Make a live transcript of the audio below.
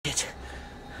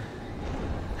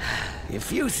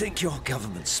If you think your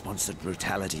government-sponsored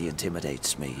brutality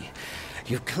intimidates me,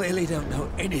 you clearly don't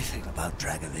know anything about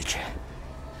Dragovich.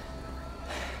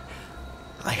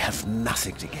 I have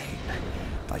nothing to gain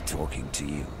by talking to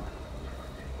you.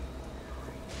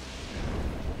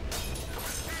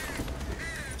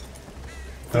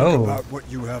 Think about what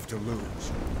you have to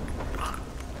lose.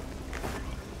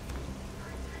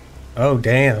 Oh,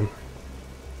 damn.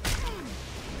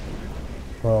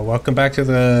 Well, welcome back to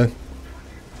the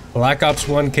Black Ops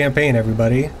 1 campaign,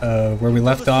 everybody. Where we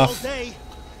left off.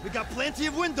 We got plenty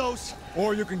of windows.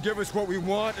 Or you can give us what we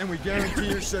want and we guarantee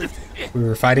your safety. We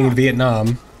were fighting in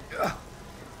Vietnam.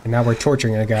 And now we're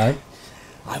torturing a guy.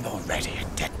 I'm already a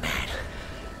dead man.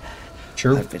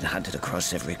 True. I've been hunted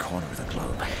across every corner of the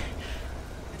globe.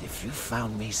 And if you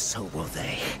found me, so will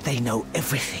they. They know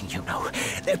everything you know.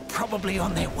 They're probably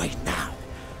on their way now.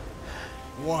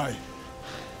 Why?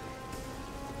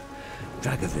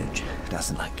 Dragovich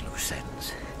doesn't like loose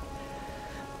ends.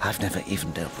 I've never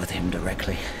even dealt with him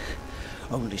directly.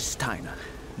 Only Steiner,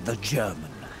 the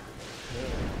German.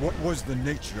 What was the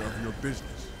nature of your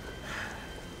business?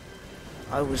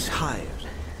 I was hired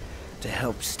to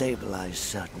help stabilize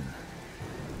certain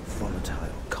volatile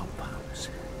compounds.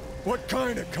 What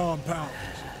kind of compound?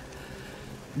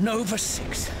 Nova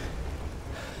 6.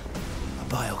 A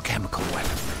biochemical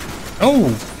weapon.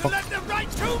 Oh! You led them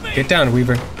right to me. Get down,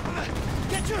 Weaver.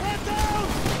 Get your head down.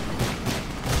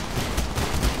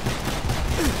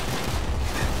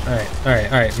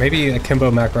 Alright. Maybe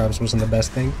Akimbo Macrobs wasn't the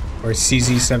best thing. Or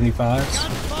CZ75s.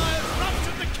 Gunfire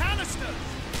ruptured the canister.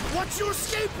 What's your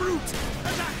escape route?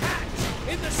 There's a hatch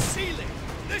in the ceiling.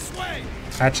 This way.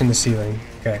 Hatch in the ceiling.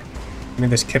 Okay. Give me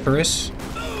this Kipperus.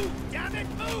 Move, damn it,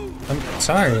 move. I'm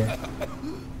sorry.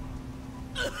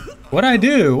 What'd I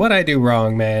do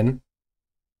wrong, man?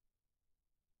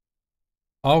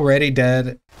 Already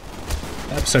dead.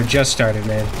 The episode just started,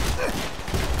 man.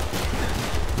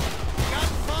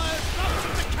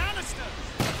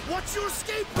 What's your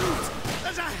escape route?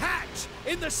 There's a hatch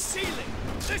in the ceiling.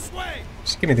 This way.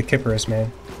 Just give me the Kipperus,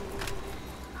 man.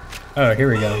 Oh, here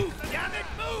we go. Move, damn it,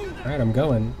 move. Alright, I'm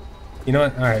going. You know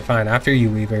what? Alright, fine. After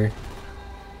you, Weaver.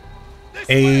 This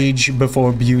Age way.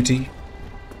 before beauty.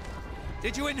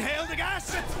 Did you inhale the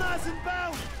gas? It's nice and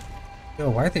bound. Yo,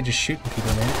 why are they just shooting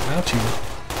people, man? Ouchie.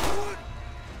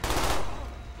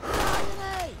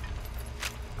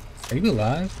 Are you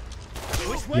alive?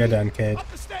 Which way? You're done, kid.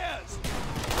 Up the stairs.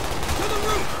 To the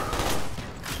roof.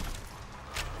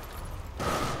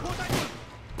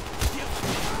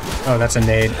 Oh, that's a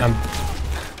nade.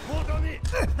 Hold on it.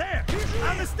 There.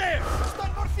 On the stairs.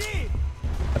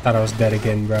 I thought I was dead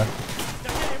again, bro.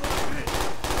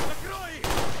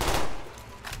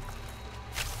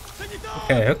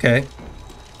 Okay.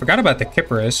 Forgot about the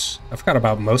Kipperus. I forgot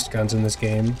about most guns in this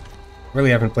game.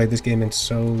 Really haven't played this game in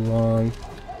so long.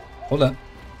 Hold up.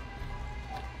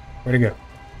 Where'd it go?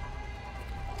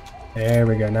 There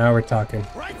we go. Now we're talking.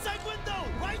 Right side window.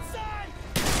 Right side.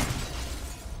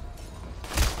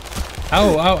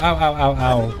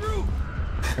 Ow.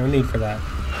 No need for that.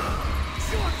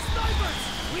 Short snipers.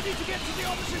 We need to get to the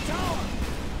opposite tower.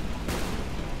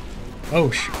 Oh,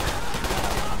 shoot.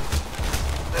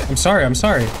 I'm sorry. I'm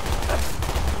sorry,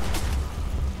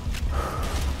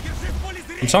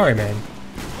 man.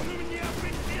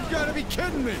 You gotta be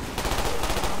kidding me!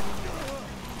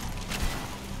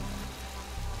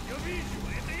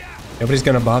 Nobody's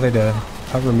gonna bother to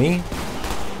cover me?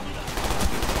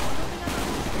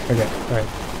 Okay, alright.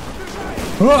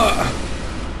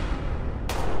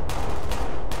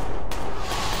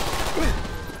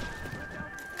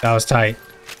 That was tight.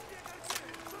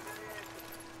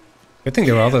 Good thing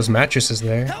there were all those mattresses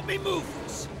there. Help me move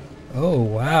this. Oh,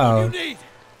 wow. You need.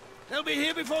 They'll be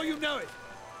here before you know it.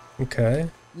 Okay.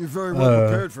 You're very well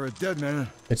prepared for a dead man.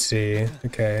 Let's see.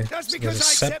 Okay. Just So because there's a I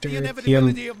accept the scepter,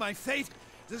 inevitability of my fate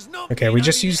does not Okay, mean we I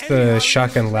just need used any the argument.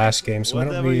 shotgun last game, so why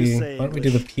don't we do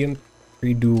the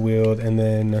PM3 dual wield and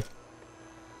then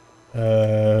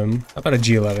how about a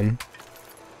G11?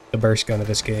 The burst gun of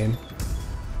this game.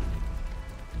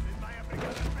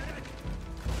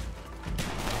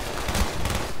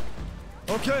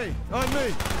 Okay, on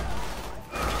me.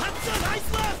 Hudson,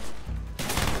 ice left.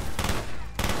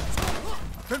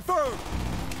 Confirmed.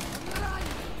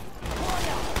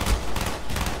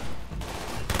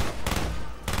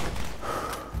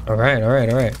 Alright.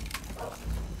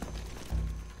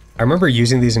 I remember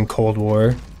using these in Cold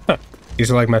War. These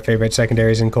are like my favorite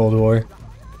secondaries in Cold War.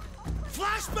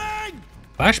 Flashbang.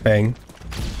 Flashbang?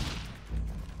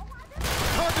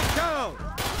 Target down.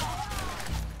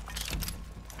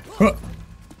 Huh.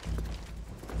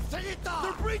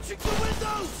 They're breaching the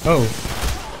windows. Oh.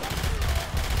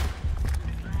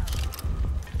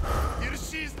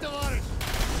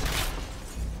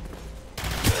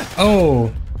 Oh!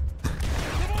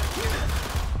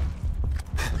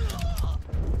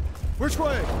 Which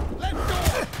way? Let go!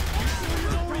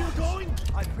 You know where you're going?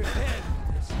 I prepared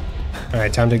this.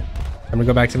 Alright, time to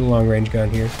go back to the long range gun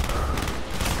here.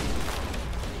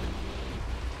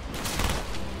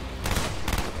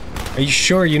 Are you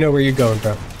sure you know where you're going,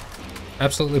 bro?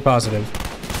 Absolutely positive.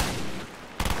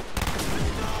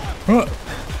 Oh.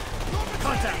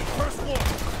 Contact! First floor!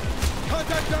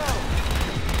 Contact down!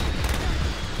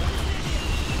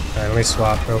 Alright, let me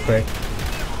swap real quick.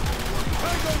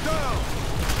 Tango down!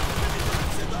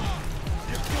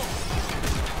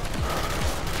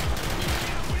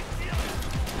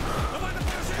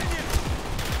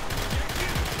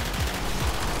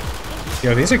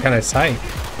 Yo, these are kind of tight.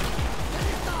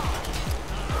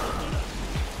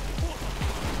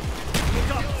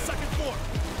 Look up! Second floor!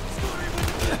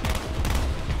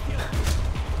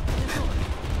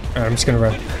 Alright, I'm just gonna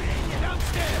run.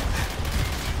 Downstairs!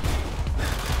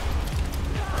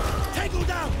 Tango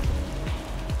down!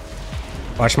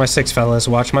 Watch my 6, fellas.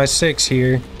 Watch my 6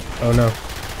 here. Oh no.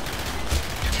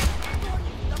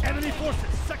 Enemy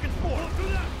forces! Second floor!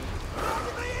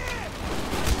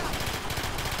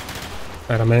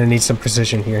 Alright, I'm gonna need some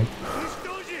precision here.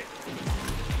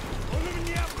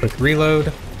 Quick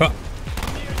reload. Oh.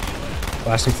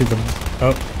 Blast him through the...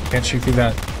 Oh, can't shoot through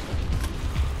that.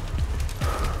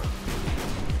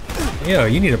 Yo,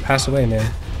 you need to pass away,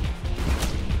 man.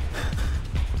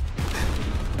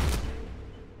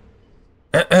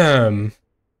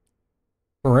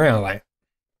 Really?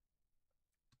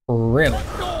 Really?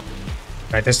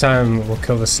 Alright, this time we'll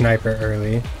kill the sniper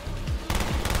early.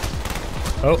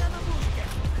 Oh.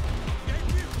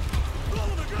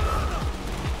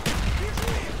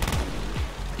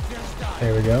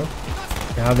 There we go.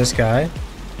 Now this guy.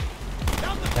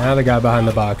 Now the guy behind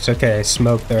the box. Okay,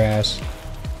 smoke their ass.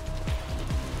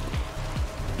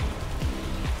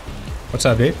 What's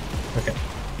up, dude? Okay.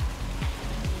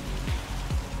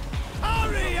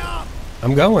 Hurry up!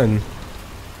 I'm going.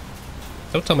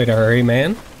 Don't tell me to hurry,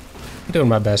 man. I'm doing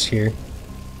my best here.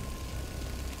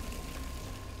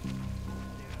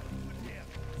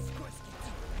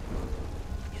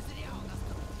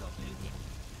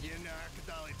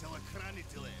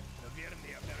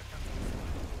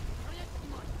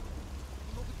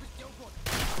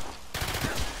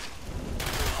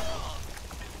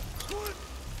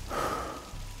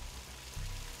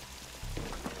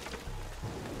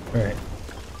 Alright. I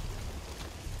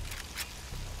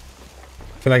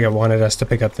feel like it wanted us to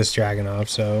pick up this Dragunov,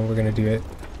 so we're gonna do it.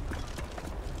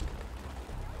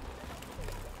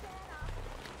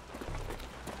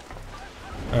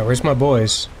 Alright, where's my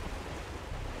boys?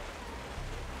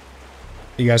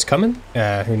 You guys coming?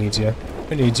 Who needs you?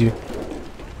 Who needs you?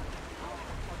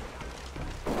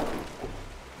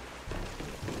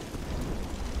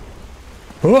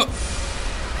 Oh!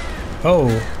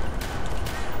 Oh!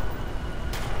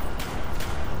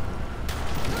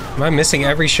 Am I missing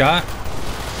every shot?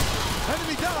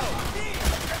 Enemy down!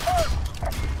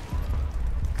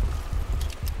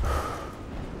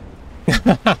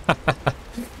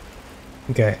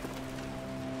 Okay.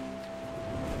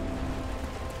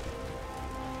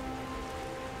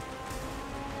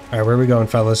 Alright, where are we going,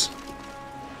 fellas?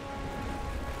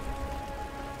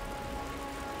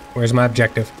 Where's my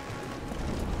objective?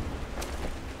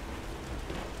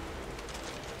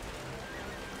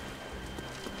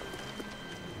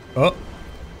 Oh.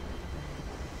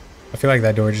 I feel like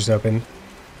that door just opened.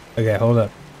 Okay, hold up.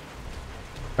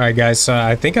 Alright guys, so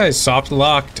I think I soft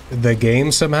locked the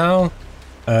game somehow.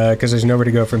 Because there's nowhere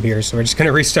to go from here, so we're just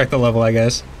gonna restart the level, I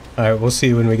guess. Alright, we'll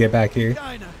see when we get back here.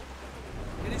 Diner.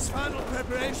 In his final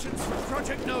preparations for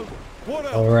Project Nova. What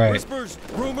else? All right. Whispers,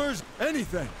 rumors,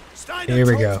 anything. Steiner Here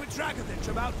we talks go. with Dragovich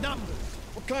about numbers.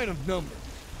 What kind of number?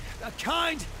 The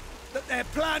kind that their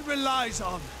plan relies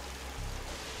on.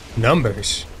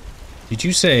 Numbers? Did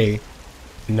you say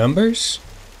numbers?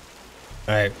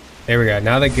 Alright, there we go.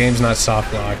 Now the game's not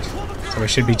soft locked, so we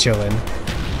should be chilling.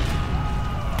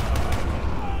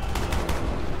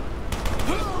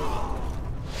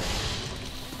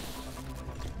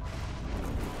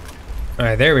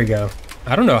 Alright, there we go.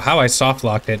 I don't know how I soft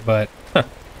locked it, but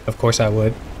of course I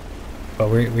would. But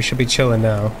we should be chilling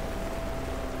now.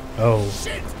 Oh.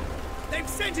 Shit! They've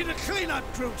sent in a cleanup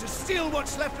crew to steal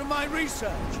what's left of my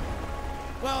research.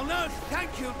 Well, no,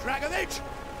 thank you, Dragovich.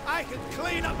 I can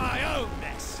clean up my own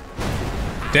mess.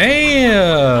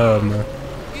 Damn!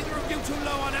 Either of you too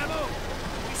low on ammo?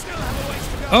 We still have a ways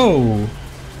to go. Oh!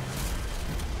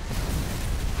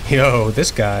 Yo,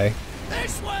 this guy.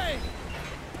 This way!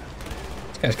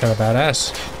 This guy's kind of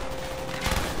badass.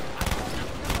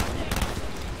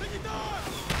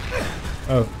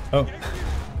 Oh, oh.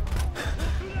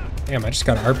 Damn, I just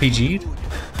got RPG'd.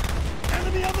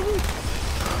 Enemy on the roof!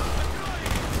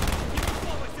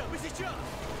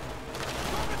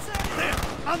 There,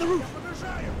 on the roof!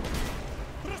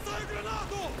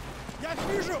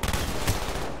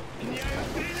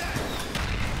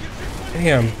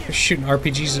 Damn, they're shooting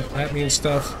RPGs at me and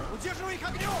stuff.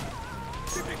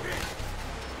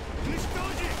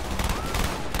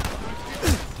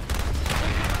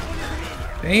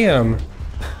 Damn.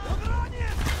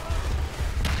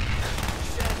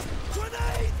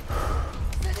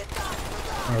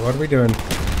 Alright, what are we doing?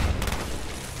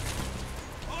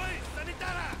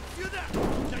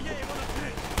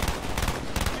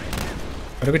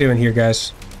 What are we doing here,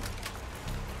 guys?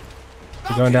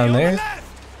 We going down there?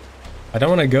 I don't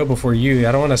want to go before you.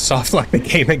 I don't want to soft lock the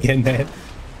game again, man.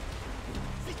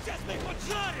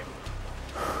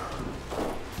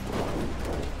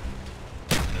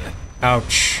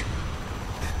 Ouch.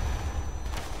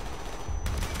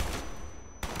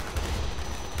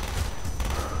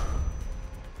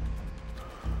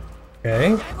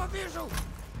 Okay.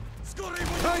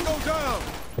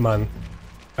 Come on.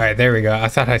 Alright, there we go. I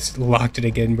thought I locked it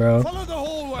again, bro.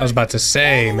 I was about to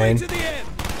say, man.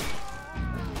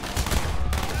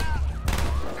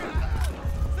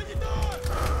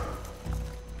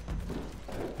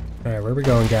 Alright, where are we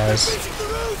going, guys?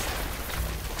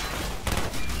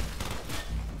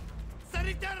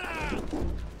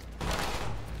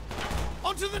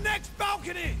 Onto the next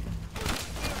balcony!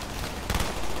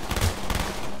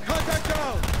 Contact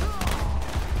down!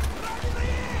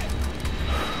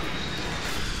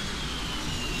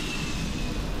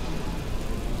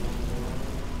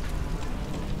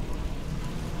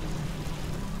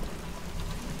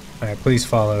 Alright, please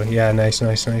follow. Yeah, nice,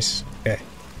 nice, nice. Okay.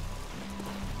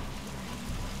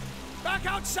 Back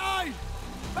outside!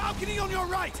 Balcony on your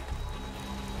right!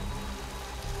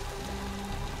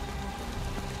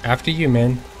 After you,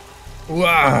 man.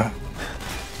 Wow.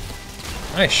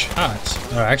 Nice shots.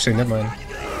 Oh, actually, never mind.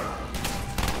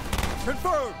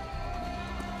 Confirmed!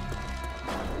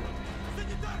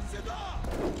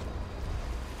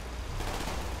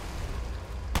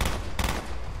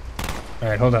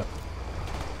 Alright, hold up.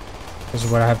 This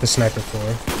is what I have the sniper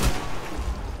for.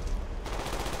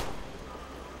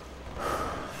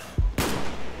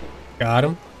 Got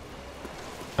him.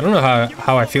 I don't know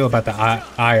how I feel about the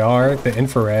IR, the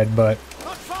infrared, but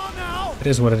it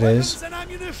is what it is.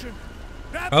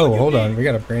 Oh, hold on. We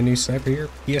got a brand new sniper here.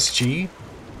 PSG?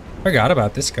 Forgot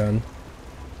about this gun.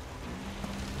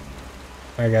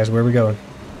 Alright, guys, where are we going?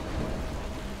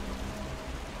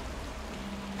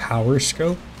 Power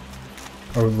scope?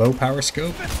 Or low power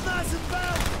scope?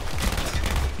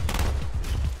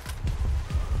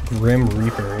 Grim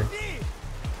Reaper.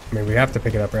 I mean, we have to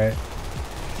pick it up, right?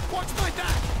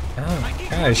 Oh,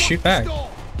 guys, shoot back.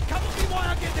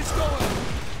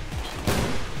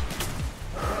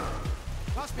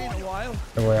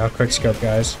 Don't worry, I'll quick scope,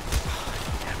 guys.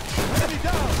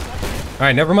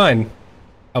 Alright, never mind.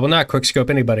 I will not quick scope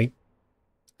anybody.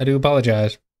 I do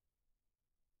apologize.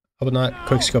 I will not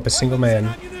quick scope a single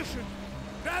man.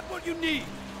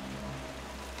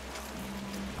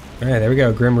 Alright, there we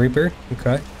go. Grim Reaper.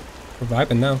 Okay. We're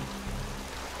vibing now.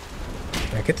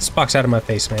 Alright, get this box out of my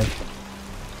face, man.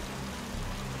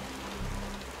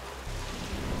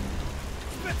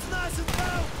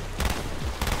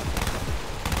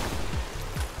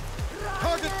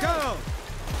 Target down!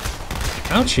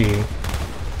 Ouchie.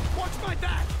 Watch my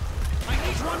back! I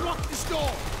need to unlock this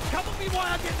door! Cover me while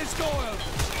I get this door open!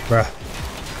 Bruh.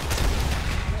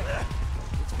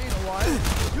 It's been a while.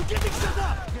 You get mixed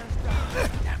up!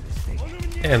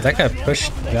 Damn, that guy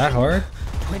pushed that hard?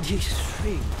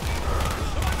 23.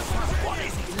 What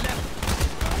is it left?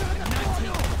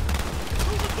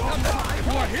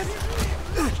 19. You are hit?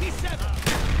 27.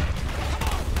 Come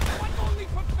on! One more leap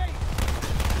of faith!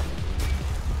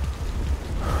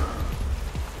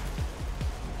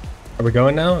 Are we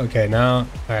going now? Okay, now.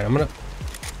 Alright, I'm gonna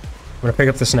pick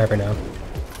up the sniper now.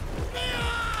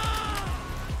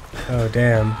 Oh,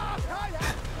 damn.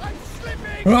 I'm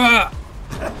slipping! Ah!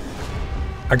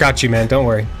 I got you, man. Don't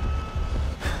worry.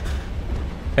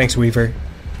 Thanks, Weaver.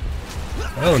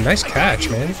 Oh, nice catch,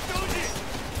 man.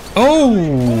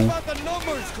 Oh! About the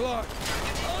numbers, Clark.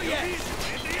 Oh yeah.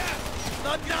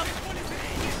 Not enough.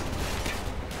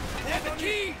 They're the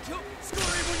key to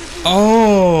scoring when you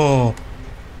Oh!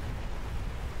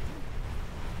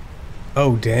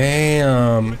 Oh,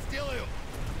 damn.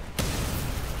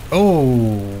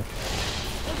 Oh.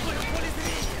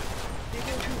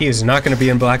 He is not going to be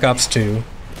in Black Ops 2.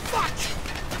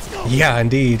 Yeah,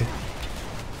 indeed.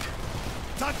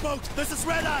 Tugboat, This is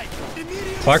Red Eye.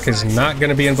 Immediate Clark is extraction. not going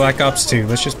to be in Black Ops 2.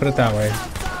 Let's just put it that way.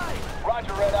 Outside.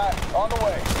 Roger, Red Eye. On the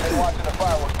way. Been watching the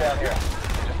fireworks down here.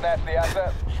 Just snatched the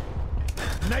asset.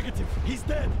 Negative. He's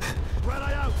dead. Red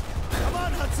Eye out. Come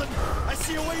on, Hudson. I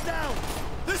see a way down.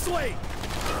 This way.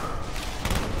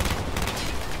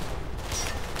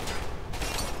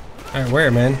 Alright,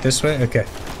 where, man? This way? Okay.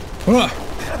 Whoa!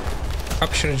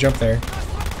 Probably should have jumped there.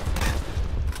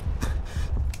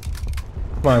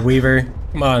 Come on, Weaver.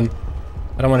 Come on.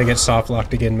 I don't want to get soft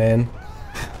locked again, man.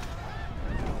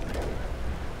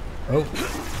 Oh.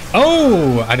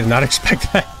 Oh! I did not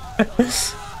expect that.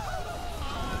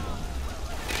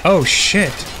 Oh,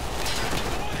 shit.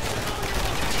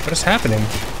 What is happening?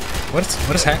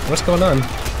 What's going on?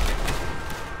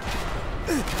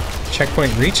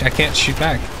 Checkpoint reach? I can't shoot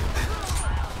back.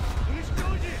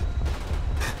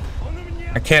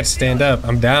 I can't stand up.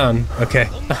 I'm down. Okay.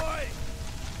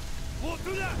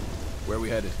 Where we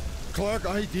headed? Clark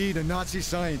ID'd a Nazi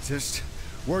scientist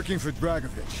working for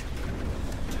Dragovich.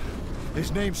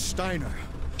 His name's Steiner.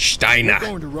 Steiner. We're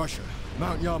going to Russia,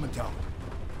 Mount Yamantau.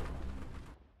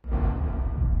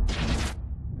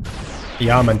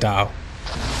 Yamantau.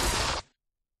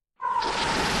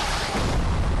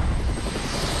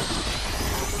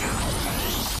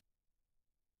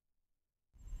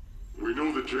 We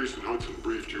know that Jason Hudson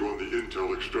briefed you on the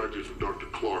intel extracted from Dr.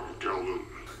 Clark at Kowloon.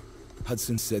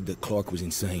 Hudson said that Clark was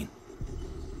insane.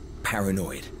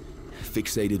 Paranoid.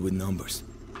 Fixated with numbers.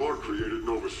 Clark created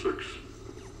Nova 6,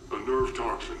 a nerve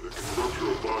toxin that can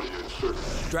rupture a body in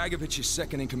seconds. Dragovich's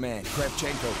second in command,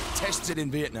 Kravchenko, tests it in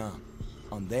Vietnam.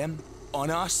 On them? On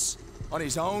us? On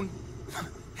his own?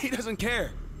 He doesn't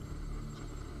care.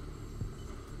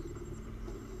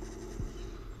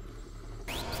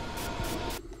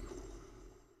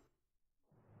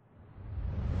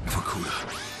 Vorkuta.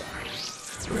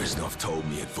 Reznov told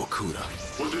me at Vorkuta.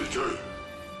 What did he tell you?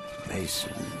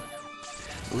 Mason,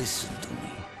 listen to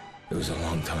me. It was a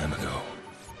long time ago.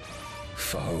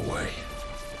 Far away.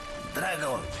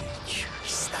 Dragovich,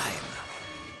 Steiner,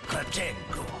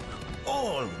 Kravchenko,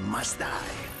 all must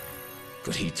die.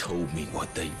 But he told me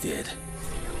what they did.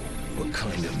 What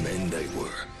kind of men they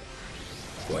were.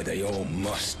 Why they all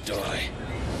must die.